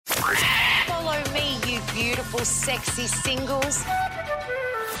beautiful, sexy singles.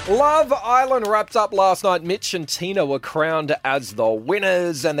 Love Island wrapped up last night. Mitch and Tina were crowned as the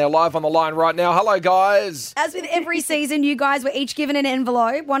winners, and they're live on the line right now. Hello, guys. As with every season, you guys were each given an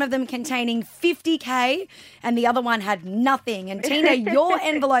envelope, one of them containing 50K and the other one had nothing. And Tina, your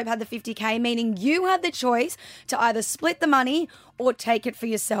envelope had the 50K, meaning you had the choice to either split the money or take it for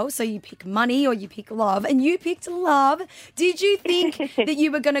yourself. So you pick money or you pick love, and you picked love. Did you think that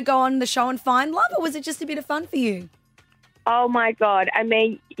you were going to go on the show and find love, or was it just a bit of fun for you? Oh, my God. I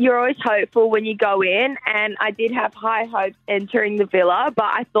mean, you're always hopeful when you go in, and I did have high hopes entering the villa, but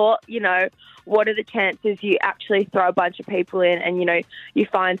I thought, what are the chances you actually throw a bunch of people in and, you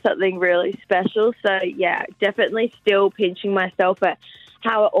find something really special? So, yeah, definitely still pinching myself at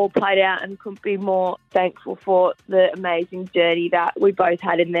how it all played out, and couldn't be more thankful for the amazing journey that we both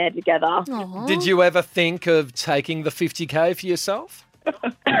had in there together. Aww. Did you ever think of taking the 50K for yourself?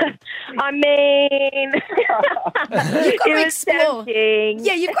 I mean, You've got to explore. tempting.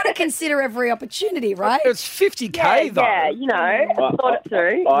 Yeah, you've got to consider every opportunity, right? It's 50K, though. Yeah, I thought it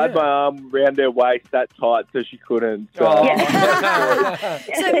through. I had my arm around her waist that tight so she couldn't. So.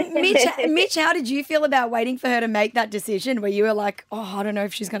 So, Mitch, how did you feel about waiting for her to make that decision where you were like, oh, I don't know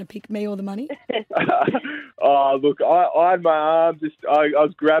if she's going to pick me or the money? Oh, look, I had my arm I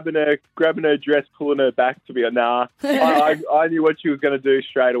was grabbing her dress, pulling her back to be a nah. I knew what she was going to do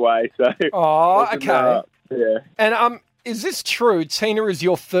straight away. So. Oh, okay. Yeah. And is this true? Tina is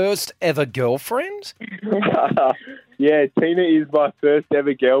your first ever girlfriend? Yeah, Tina is my first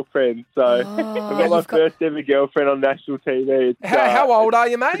ever girlfriend. So I've got my first ever girlfriend on national TV. How old are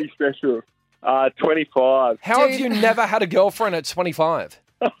you, mate? Pretty special. 25. How have you never had a girlfriend at 25?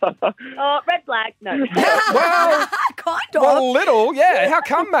 Oh, red flag. No. Well, Kind of. well, a little, yeah. How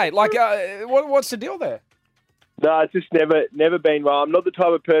come, mate? Like, what's the deal there? No, it's just never been well. I'm not the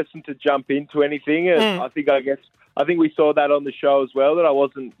type of person to jump into anything, and I think we saw that on the show as well. That I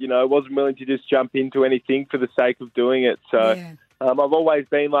wasn't willing to just jump into anything for the sake of doing it. So I've always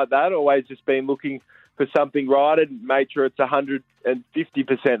been like that. Always just been looking for something right and made sure it's 150%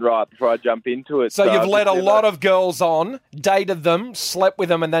 right before I jump into it. So you've led a lot of girls on, dated them, slept with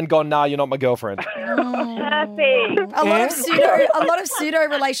them, and then gone, nah, you're not my girlfriend. Perfect. A lot of pseudo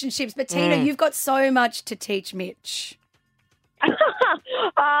relationships, but Tina, you've got so much to teach Mitch.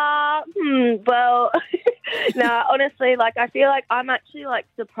 Well, no, honestly, I feel like I'm actually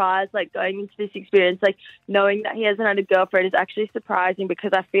surprised, going into this experience, knowing that he hasn't had a girlfriend is actually surprising,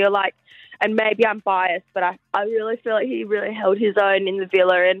 because I feel like, and maybe I'm biased, but I really feel like he really held his own in the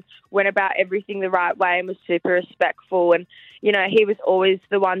villa and went about everything the right way and was super respectful. And, he was always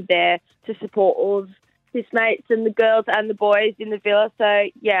the one there to support all of his mates and the girls and the boys in the villa. So,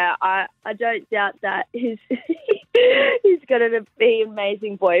 yeah, I don't doubt that he's going to be an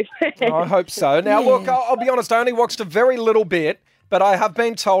amazing boyfriend. I hope so. Now, look, I'll be honest, I only watched a very little bit, but I have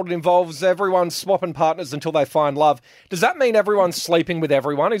been told it involves everyone swapping partners until they find love. Does that mean everyone's sleeping with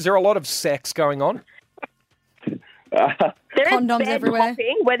everyone? Is there a lot of sex going on? There is Condoms bed everywhere.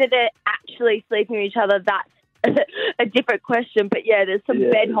 hopping. Whether they're actually sleeping with each other, that's a different question. But, yeah, there's some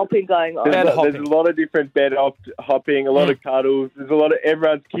bed hopping going on. Bed hopping. There's a lot of different bed hopping, a lot of cuddles. There's a lot of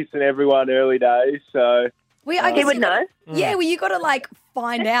everyone's kissing everyone early days. So I guess he would know. Yeah, well, you got to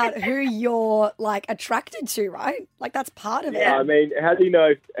find out who you're attracted to, right? That's part of it. I mean, how do you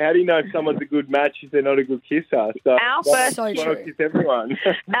know if someone's a good match if they're not a good kisser? So Our first, So I true. kiss everyone.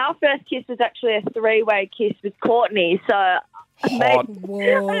 our first kiss was actually a three-way kiss with Courtney. So Hot.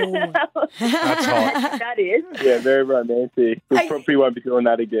 Whoa. That's hot. that is. Yeah, very romantic. We probably won't be doing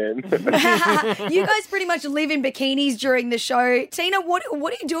that again. You guys pretty much live in bikinis during the show. Tina, what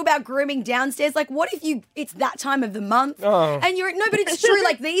do you do about grooming downstairs? What if it's that time of the month and but it's true.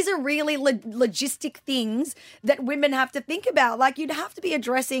 These are really logistic things that women have to think about. You'd have to be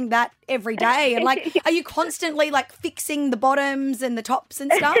addressing that every day. And are you constantly fixing the bottoms and the tops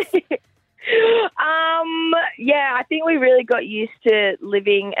and stuff? Yeah, I think we really got used to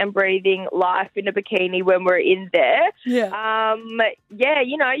living and breathing life in a bikini when we're in there. Yeah.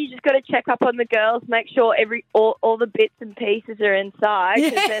 You just got to check up on the girls, make sure all the bits and pieces are inside,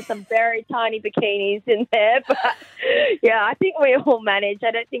 because there's some very tiny bikinis in there. But yeah, I think we all managed.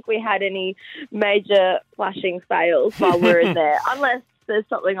 I don't think we had any major flashing fails while we're in there, unless there's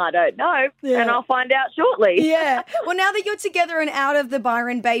something I don't know, and I'll find out shortly. Yeah. Well, now that you're together and out of the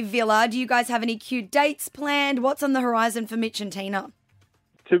Byron Bay Villa, do you guys have any cute dates planned? What's on the horizon for Mitch and Tina?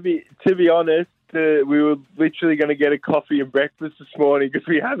 To be honest, we were literally going to get a coffee and breakfast this morning because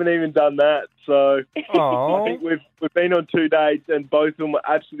we haven't even done that. So I think we've been on 2 dates and both of them were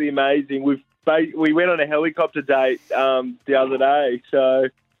absolutely amazing. We went on a helicopter date the other day, so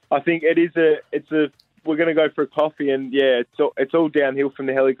I think it's a we're going to go for a coffee, and yeah, it's all downhill from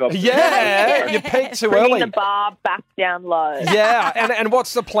the helicopter. Yeah, you peaked too Bringing early. the bar back down low. Yeah, and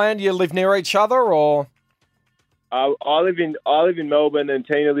what's the plan? Do you live near each other, or? I live in Melbourne, and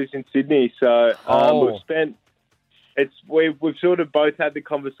Tina lives in Sydney. So we've sort of both had the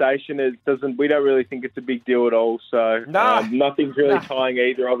conversation. We don't really think it's a big deal at all. So nothing's really tying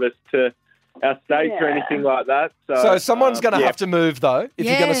either of us to our states or anything like that. So someone's going to have to move though if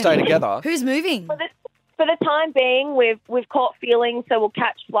you're going to stay together. Who's moving? For the time being, we've caught feelings, so we'll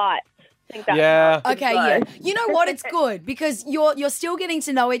catch flights. I think that's Okay, yeah. You know what? It's good because you're still getting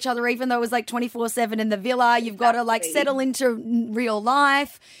to know each other, even though it was like 24/7 in the villa. You've got to like settle into real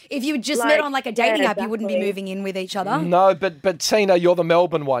life. If you just met on like a dating app, you wouldn't be moving in with each other. No, but Tina, you're the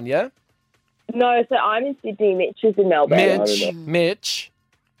Melbourne one, yeah? No, so I'm in Sydney. Mitch is in Melbourne. Mitch,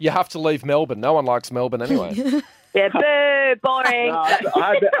 you have to leave Melbourne. No one likes Melbourne anyway. Yeah, boo, boring.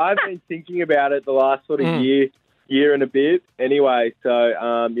 I've been thinking about it the last sort of year and a bit anyway.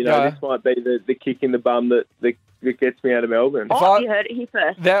 So, this might be the kick in the bum that gets me out of Melbourne. You heard it here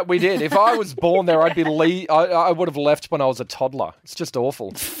first. That we did. If I was born there, I would have left when I was a toddler. It's just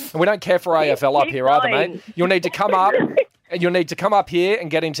awful. And we don't care for AFL up here either, mate. You'll need to come up. You'll need to come up here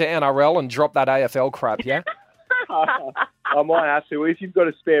and get into NRL and drop that AFL crap, yeah? I might have to. If you've got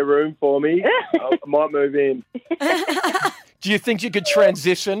a spare room for me, I might move in. Do you think you could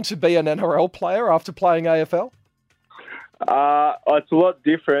transition to be an NRL player after playing AFL? It's a lot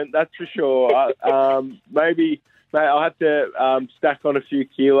different, that's for sure. Maybe I'll have to stack on a few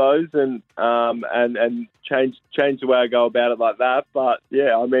kilos and change the way I go about it like that. But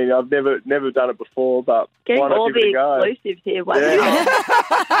yeah, I mean, I've never done it before. But getting why not all give it a go? the exclusives here. Wow. Yeah.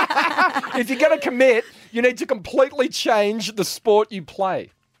 If you're going to commit, you need to completely change the sport you play.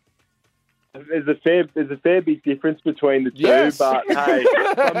 There's a fair big difference between the two, but hey,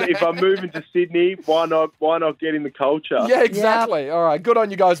 if I'm moving to Sydney, why not get in the culture? Yeah, exactly. Yep. All right, good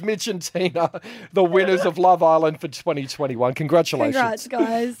on you guys, Mitch and Tina, the winners of Love Island for 2021. Congratulations. Congrats,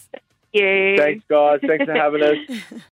 guys. Yeah. Thanks, guys. Thanks for having us.